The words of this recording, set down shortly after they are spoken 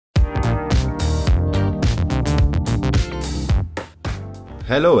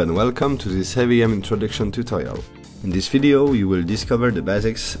Hello and welcome to this HeavyM introduction tutorial. In this video you will discover the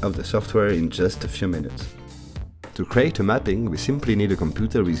basics of the software in just a few minutes. To create a mapping we simply need a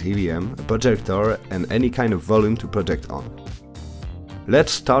computer with HeavyM, a projector and any kind of volume to project on.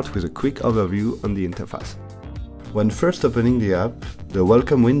 Let's start with a quick overview on the interface. When first opening the app, the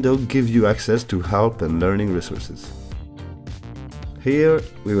welcome window gives you access to help and learning resources. Here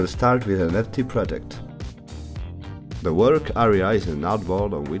we will start with an empty project. The work area is an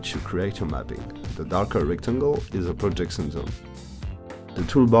artboard on which you create your mapping. The darker rectangle is a projection zone. The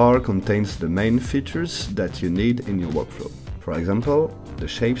toolbar contains the main features that you need in your workflow. For example, the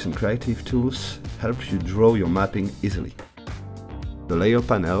shapes and creative tools help you draw your mapping easily. The layer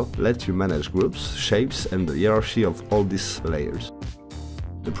panel lets you manage groups, shapes and the hierarchy of all these layers.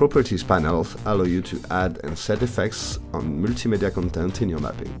 The properties panels allow you to add and set effects on multimedia content in your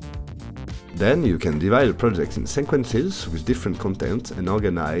mapping. Then you can divide a project in sequences with different content and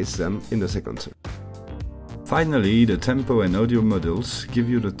organize them in a sequencer. Finally, the tempo and audio modules give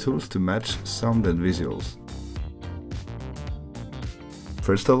you the tools to match sound and visuals.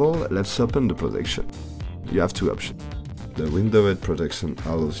 First of all, let's open the projection. You have two options. The window-head projection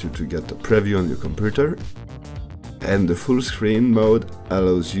allows you to get a preview on your computer, and the full screen mode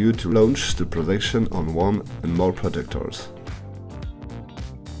allows you to launch the projection on one and more projectors.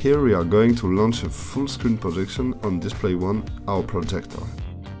 Here we are going to launch a full screen projection on display 1, our projector.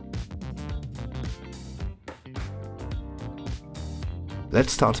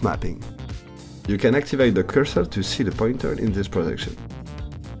 Let's start mapping. You can activate the cursor to see the pointer in this projection.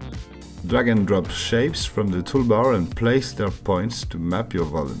 Drag and drop shapes from the toolbar and place their points to map your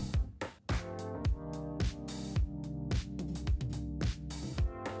volume.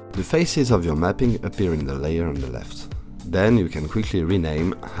 The faces of your mapping appear in the layer on the left. Then you can quickly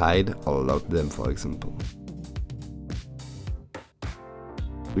rename, hide or lock them, for example.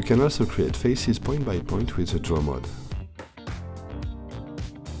 You can also create faces point by point with the draw mode.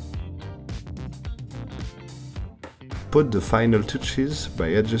 Put the final touches by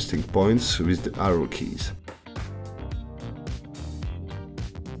adjusting points with the arrow keys.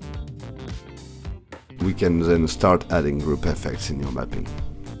 We can then start adding group effects in your mapping.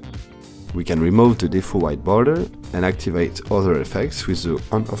 We can remove the default white border and activate other effects with the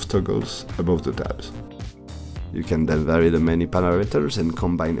on-off toggles above the tabs. You can then vary the many parameters and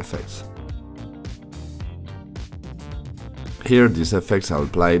combine effects. Here these effects are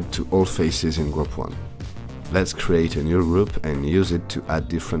applied to all faces in group 1. Let's create a new group and use it to add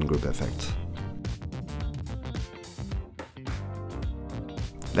different group effects.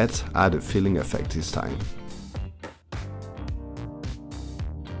 Let's add a filling effect this time.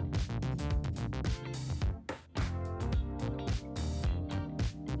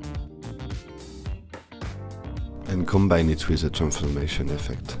 And combine it with a transformation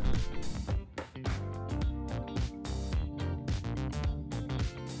effect.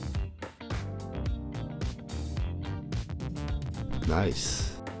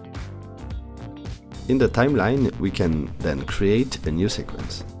 Nice! In the timeline, we can then create a new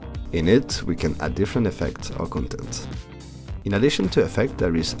sequence. In it, we can add different effects or content. In addition to effect,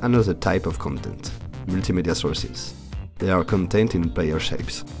 there is another type of content, multimedia sources. They are contained in player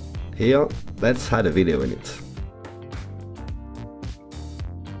shapes. Here, let's add a video in it.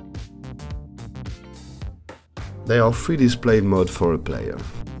 There are 3 display modes for a player.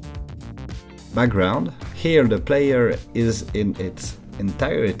 Background. Here the player is in its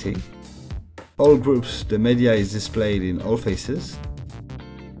entirety. All groups, the media is displayed in all faces.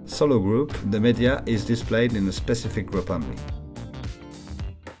 Solo group, the media is displayed in a specific group only.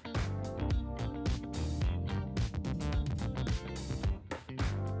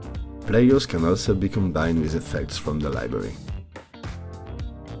 Players can also be combined with effects from the library.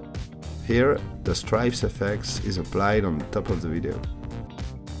 Here, the stripes effects is applied on the top of the video.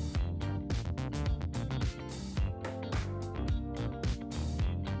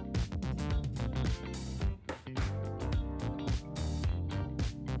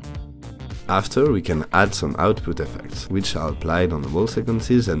 After, we can add some output effects, which are applied on wall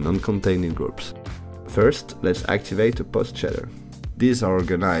sequences and non-containing groups. First, let's activate a post shader. These are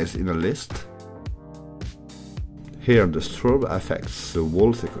organized in a list. Here, the strobe affects the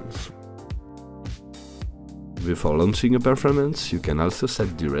wall sequence. Before launching a performance, you can also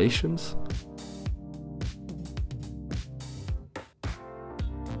set durations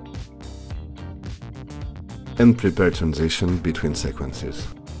and prepare transition between sequences.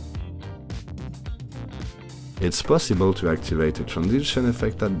 It's possible to activate a transition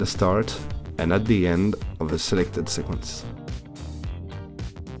effect at the start and at the end of a selected sequence.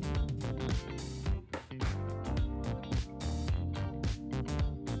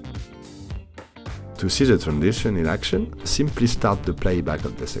 To see the transition in action, simply start the playback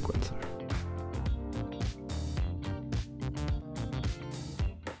of the sequencer.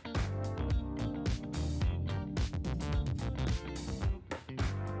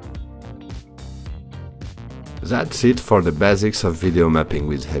 That's it for the basics of video mapping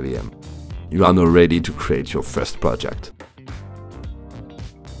with HeavyM. You are now ready to create your first project.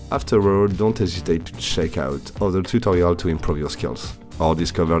 Afterward, don't hesitate to check out other tutorials to improve your skills, or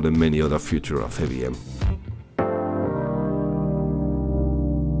discover the many other features of HeavyM.